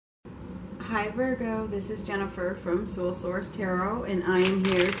Hi Virgo, this is Jennifer from Soul Source Tarot, and I am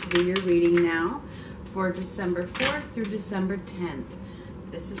here to do your reading now for December 4th through December 10th.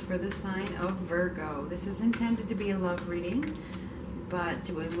 This is for the sign of Virgo. This is intended to be a love reading, but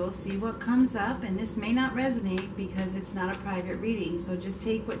we will see what comes up, and this may not resonate because it's not a private reading, so just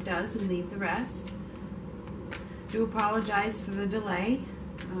take what does and leave the rest. Do apologize for the delay.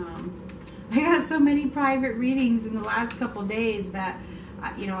 I got so many private readings in the last couple days that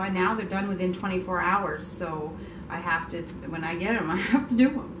now they're done within 24 hours, so I have to, when I get them, I have to do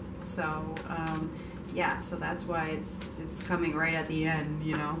them. So, yeah, so that's why it's coming right at the end,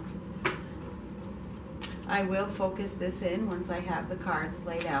 you know. I will focus this in once I have the cards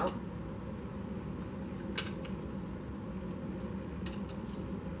laid out.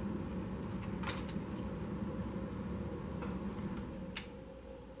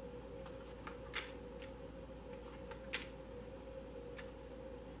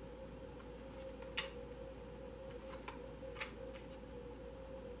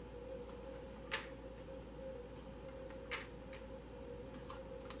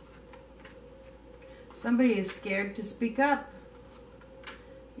 Somebody is scared to speak up.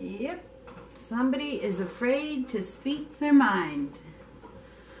 Yep. Somebody is afraid to speak their mind.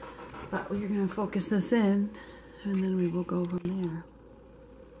 But we're going to focus this in, and then we will go from there.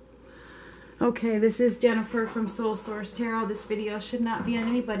 Okay, this is Jennifer from Soul Source Tarot. This video should not be on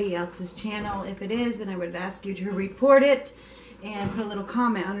anybody else's channel. If it is, then I would ask you to report it and put a little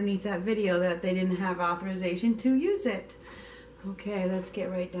comment underneath that video that they didn't have authorization to use it. Okay, let's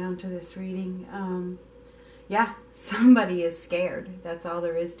get right down to this reading. Yeah, somebody is scared. That's all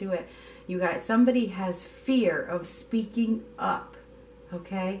there is to it. You guys, somebody has fear of speaking up,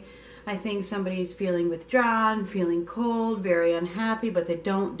 okay? I think somebody's feeling withdrawn, feeling cold, very unhappy, but they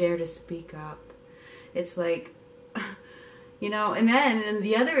don't dare to speak up. It's like, and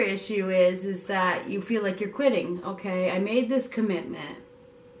the other issue is that you feel like you're quitting, okay? I made this commitment.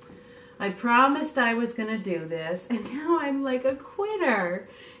 I promised I was going to do this, and now I'm like a quitter.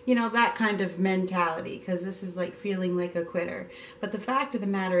 You know, that kind of mentality, because this is like feeling like a quitter. But the fact of the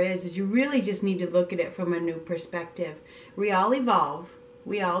matter is you really just need to look at it from a new perspective. We all evolve.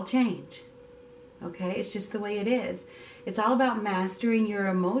 We all change. Okay? It's just the way it is. It's all about mastering your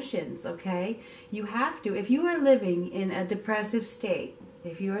emotions, okay? You have to. If you are living in a depressive state,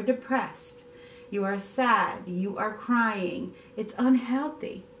 if you are depressed, you are sad, you are crying, it's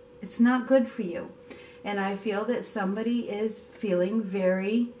unhealthy. It's not good for you. And I feel that somebody is feeling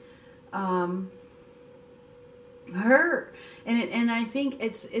very hurt. And I think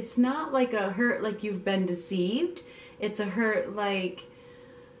it's not like a hurt like you've been deceived. It's a hurt like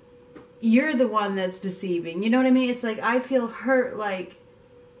you're the one that's deceiving. You know what I mean? It's like I feel hurt like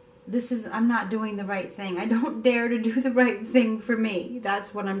I'm not doing the right thing. I don't dare to do the right thing for me.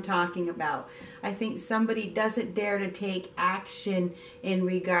 That's what I'm talking about. I think somebody doesn't dare to take action in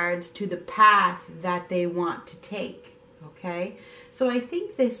regards to the path that they want to take. Okay? So I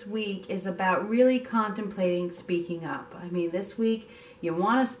think this week is about really contemplating speaking up. I mean, this week you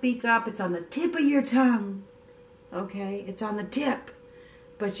want to speak up. It's on the tip of your tongue. Okay? It's on the tip.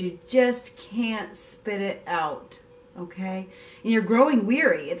 But you just can't spit it out. Okay? And you're growing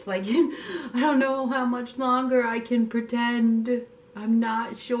weary. It's like, I don't know how much longer I can pretend. I'm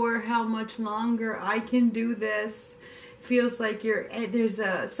not sure how much longer I can do this. Feels like there's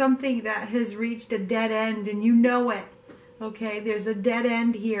something that has reached a dead end, and you know it. Okay? There's a dead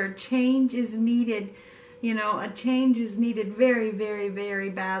end here. Change is needed. You know, a change is needed very, very, very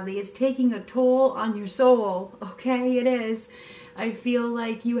badly. It's taking a toll on your soul. Okay? It is. I feel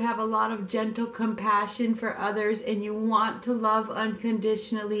like you have a lot of gentle compassion for others, and you want to love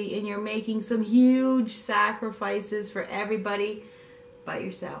unconditionally, and you're making some huge sacrifices for everybody but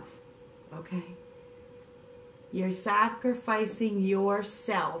yourself. Okay? You're sacrificing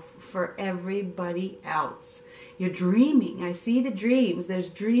yourself for everybody else. You're dreaming. I see the dreams. There's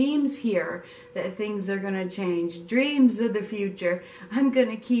dreams here that things are going to change. Dreams of the future. I'm going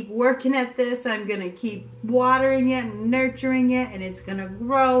to keep working at this. I'm going to keep watering it and nurturing it, and it's going to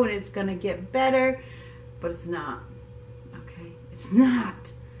grow and it's going to get better. But it's not. Okay? It's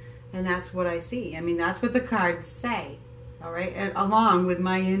not. And that's what I see. I mean, that's what the cards say. All right? And along with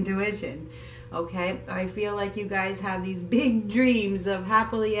my intuition. Okay, I feel like you guys have these big dreams of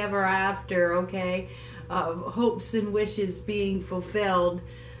happily ever after, okay, of hopes and wishes being fulfilled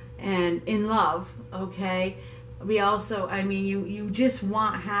and in love, okay. We also, I mean, you just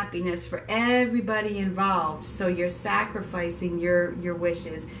want happiness for everybody involved, so you're sacrificing your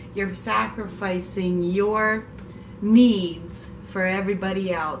wishes, you're sacrificing your needs for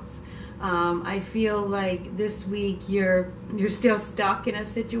everybody else. I feel like this week you're still stuck in a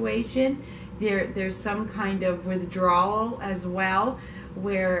situation. There's some kind of withdrawal as well,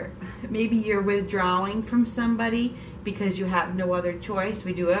 where maybe you're withdrawing from somebody because you have no other choice.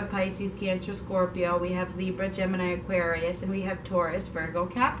 We do have Pisces, Cancer, Scorpio. We have Libra, Gemini, Aquarius, and we have Taurus, Virgo,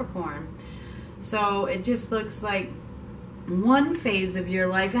 Capricorn. So it just looks like one phase of your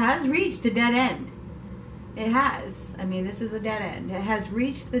life has reached a dead end. It has. I mean, this is a dead end. It has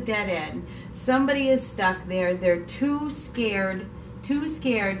reached the dead end. Somebody is stuck there. They're too scared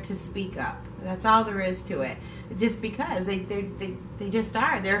to speak up. That's all there is to it. Just because they just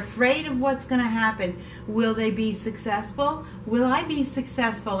are. They're afraid of what's going to happen. Will they be successful? Will I be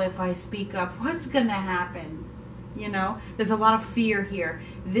successful if I speak up? What's going to happen? You know, there's a lot of fear here.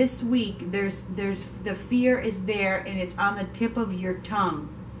 This week, there's the fear is there, and it's on the tip of your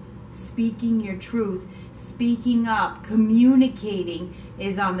tongue. Speaking your truth, speaking up, communicating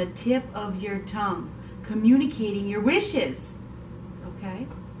is on the tip of your tongue. Communicating your wishes. Okay?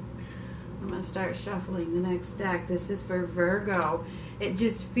 I'm going to start shuffling the next deck. This is for Virgo. It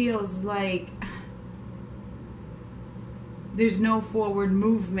just feels like there's no forward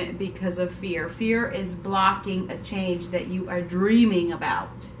movement because of fear. Fear is blocking a change that you are dreaming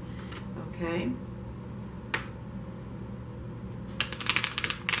about. Okay?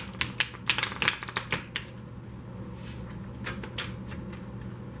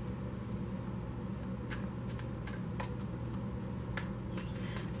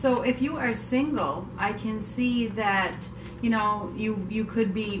 So if you are single, I can see that, you know, you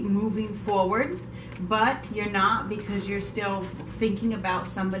could be moving forward, but you're not, because you're still thinking about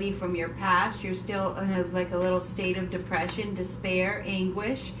somebody from your past. You're still in like a little state of depression, despair,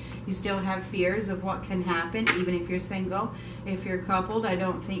 anguish. You still have fears of what can happen, even if you're single. If you're coupled, I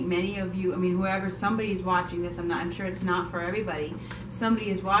don't think many of you, I mean, somebody's watching this, I'm sure it's not for everybody.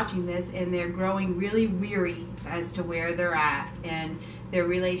 Somebody is watching this and they're growing really weary as to where they're at, and their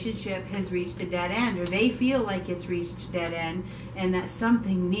relationship has reached a dead end, or they feel like it's reached a dead end and that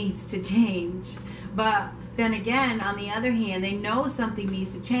something needs to change. But then again, on the other hand, they know something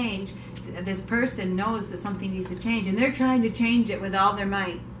needs to change. This person knows that something needs to change, and they're trying to change it with all their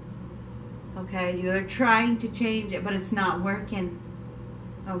might. Okay? They're trying to change it, but it's not working.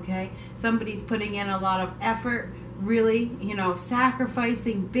 Okay? Somebody's putting in a lot of effort, really, you know,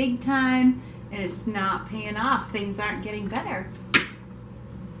 sacrificing big time, and it's not paying off. Things aren't getting better.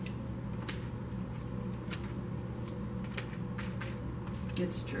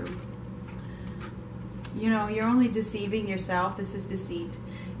 It's true. You know, you're only deceiving yourself. This is deceit.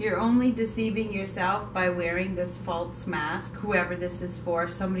 You're only deceiving yourself by wearing this false mask. Whoever this is for,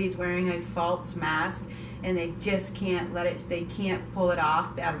 somebody's wearing a false mask and they just can't let it, they can't pull it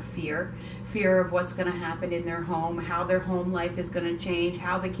off out of fear. Fear of what's going to happen in their home, how their home life is going to change,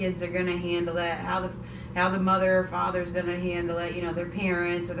 how the kids are going to handle it, how the mother or father is going to handle it, you know, their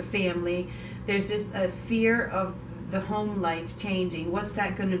parents or the family. There's just a fear of the home life changing. What's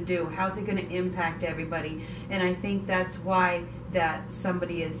that going to do? How's it going to impact everybody? And I think that's why that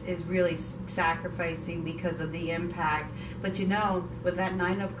somebody is really sacrificing, because of the impact. But you know, with that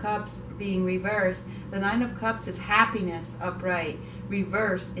Nine of Cups being reversed, the Nine of Cups is happiness upright.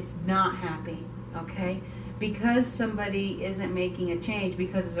 Reversed, it's not happy. Okay? Because somebody isn't making a change,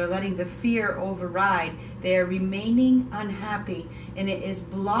 because they're letting the fear override, they are remaining unhappy, and it is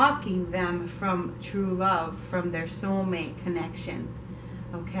blocking them from true love, from their soulmate connection.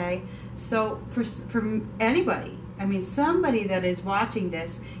 Okay? So for anybody, I mean, somebody that is watching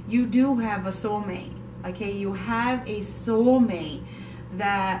this, you do have a soulmate. Okay? You have a soulmate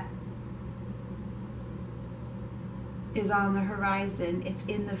that is on the horizon. It's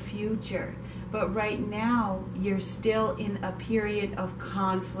in the future. But right now, you're still in a period of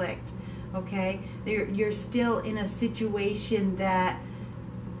conflict, okay? You're still in a situation that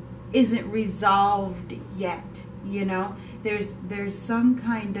isn't resolved yet, you know? There's some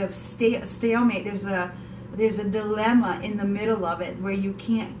kind of stalemate. There's a dilemma in the middle of it where you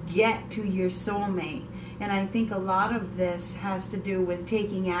can't get to your soulmate. And I think a lot of this has to do with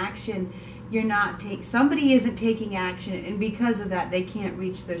taking action. Somebody isn't taking action, and because of that, they can't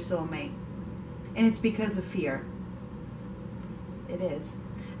reach their soulmate. And it's because of fear. It is.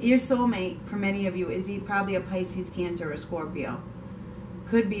 Your soulmate, for many of you, is probably a Pisces, Cancer, or Scorpio.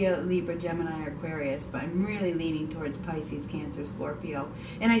 Could be a Libra, Gemini, or Aquarius, but I'm really leaning towards Pisces, Cancer, Scorpio.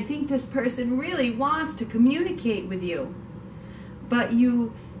 And I think this person really wants to communicate with you. But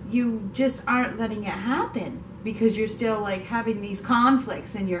you just aren't letting it happen, because you're still like having these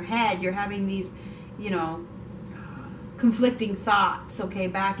conflicts in your head. You're having these, you know, conflicting thoughts, okay,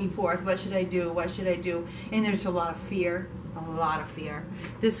 back and forth. What should I do? What should I do? And there's a lot of fear. A lot of fear.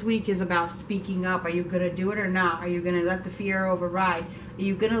 This week is about speaking up. Are you going to do it or not? Are you going to let the fear override? Are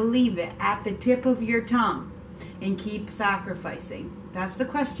you going to leave it at the tip of your tongue and keep sacrificing? That's the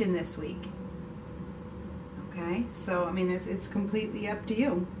question this week. Okay? So, I mean, it's completely up to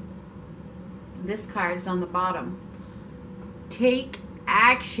you. This card is on the bottom. Take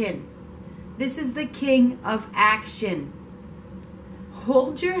action. This is the king of action.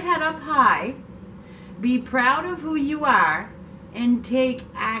 Hold your head up high. Be proud of who you are and take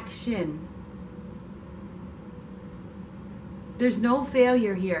action. There's no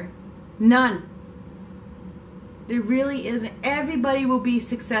failure here. None. There really isn't. Everybody will be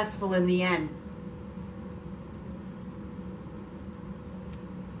successful in the end.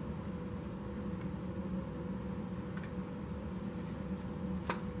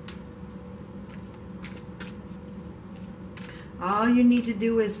 All you need to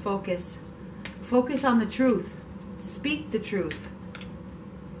do is focus. Focus on the truth. Speak the truth.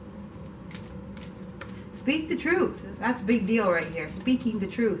 Speak the truth. That's a big deal right here. Speaking the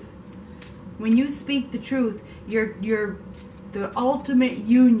truth. When you speak the truth, the ultimate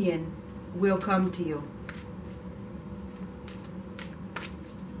union will come to you.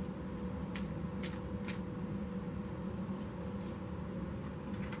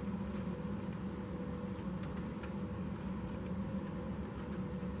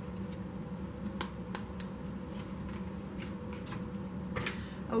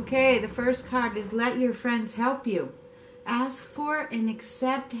 Okay, the first card is let your friends help you. Ask for and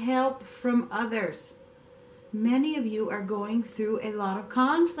accept help from others. Many of you are going through a lot of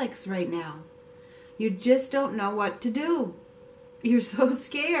conflicts right now. You just don't know what to do. You're so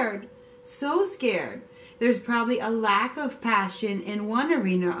scared. So scared. There's probably a lack of passion in one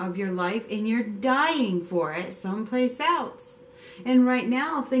arena of your life and you're dying for it someplace else. And right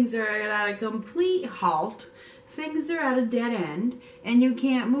now things are at a complete halt. Things are at a dead end and you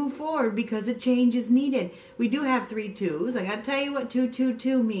can't move forward because a change is needed. We do have 3 2s. I got to tell you what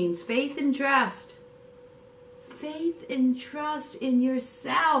 222 means. Faith and trust. Faith and trust in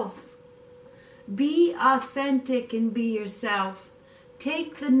yourself. Be authentic and be yourself.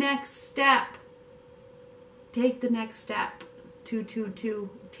 Take the next step. Take the next step. 222.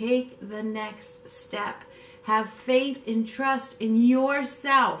 Take the next step. Have faith and trust in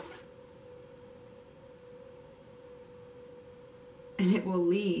yourself. And it will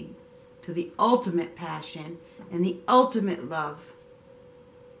lead to the ultimate passion and the ultimate love.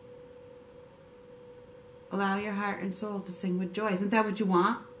 Allow your heart and soul to sing with joy. Isn't that what you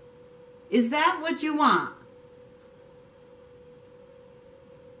want? Is that what you want?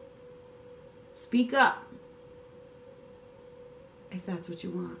 Speak up if that's what you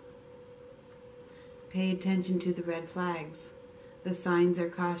want. Pay attention to the red flags. The signs are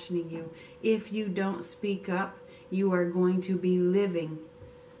cautioning you. If you don't speak up, you are going to be living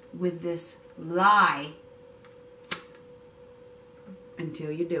with this lie until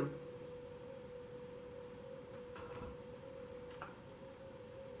you do.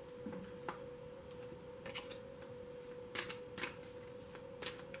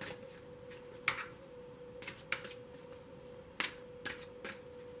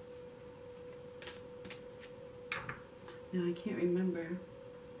 No, I can't remember.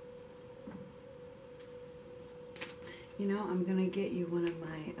 You know, I'm going to get you one of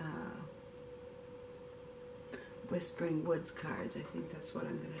my Whispering Woods cards. I think that's what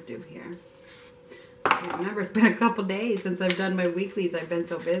I'm going to do here. I can't remember. It's been a couple days since I've done my weeklies. I've been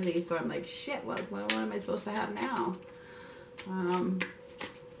so busy. So I'm like, shit, what am I supposed to have now?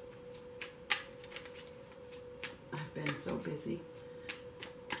 I've been so busy.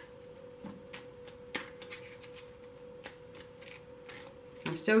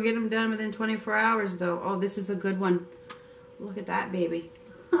 I'm still getting them done within 24 hours, though. Oh, this is a good one. Look at that, baby.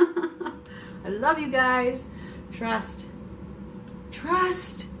 I love you guys. Trust.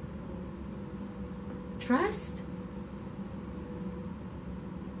 Trust. Trust?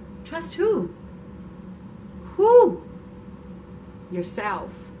 Trust who? Who?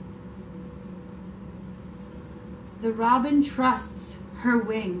 Yourself. The robin trusts her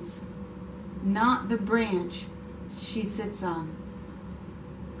wings, not the branch she sits on.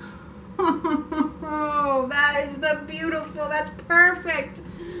 Oh, that is the beautiful. That's perfect.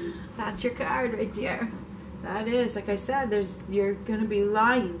 That's your card right there. That is, like I said, you're going to be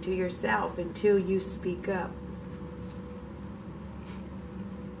lying to yourself until you speak up.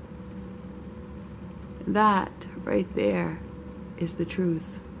 That right there is the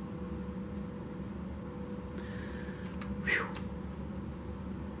truth. Whew.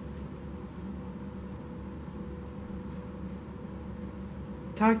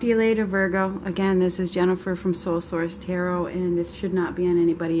 Talk to you later, Virgo. Again, this is Jennifer from Soul Source Tarot, and this should not be on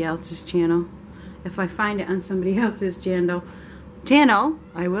anybody else's channel. If I find it on somebody else's channel,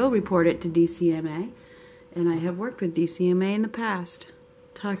 I will report it to DCMA, and I have worked with DCMA in the past.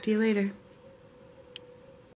 Talk to you later.